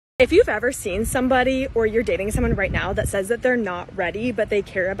If you've ever seen somebody or you're dating someone right now that says that they're not ready, but they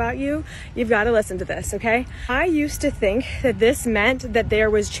care about you, you've got to listen to this, okay? I used to think that this meant that there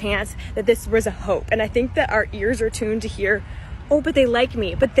was chance, that this was a hope. And I think that our ears are tuned to hear, oh, but they like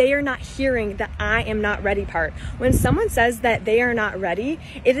me, but they are not hearing the I am not ready part. When someone says that they are not ready,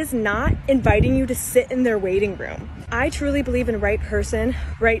 it is not inviting you to sit in their waiting room. I truly believe in right person,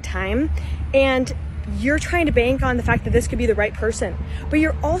 right time, and you're trying to bank on the fact that this could be the right person. But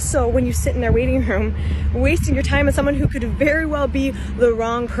you're also, when you sit in their waiting room, wasting your time on someone who could very well be the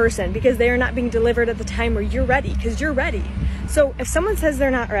wrong person because they are not being delivered at the time where you're ready, because you're ready. So if someone says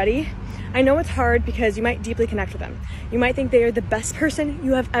they're not ready, I know it's hard because you might deeply connect with them. You might think they are the best person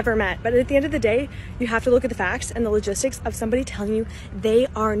you have ever met. But at the end of the day, you have to look at the facts and the logistics of somebody telling you they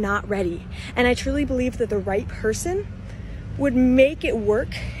are not ready. And I truly believe that the right person would make it work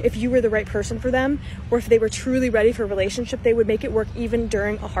if you were the right person for them, or if they were truly ready for a relationship, they would make it work even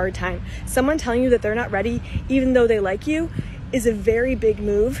during a hard time. Someone telling you that they're not ready, even though they like you, is a very big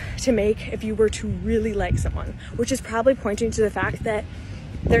move to make if you were to really like someone, which is probably pointing to the fact that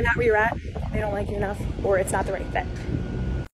they're not where you're at, they don't like you enough, or it's not the right fit.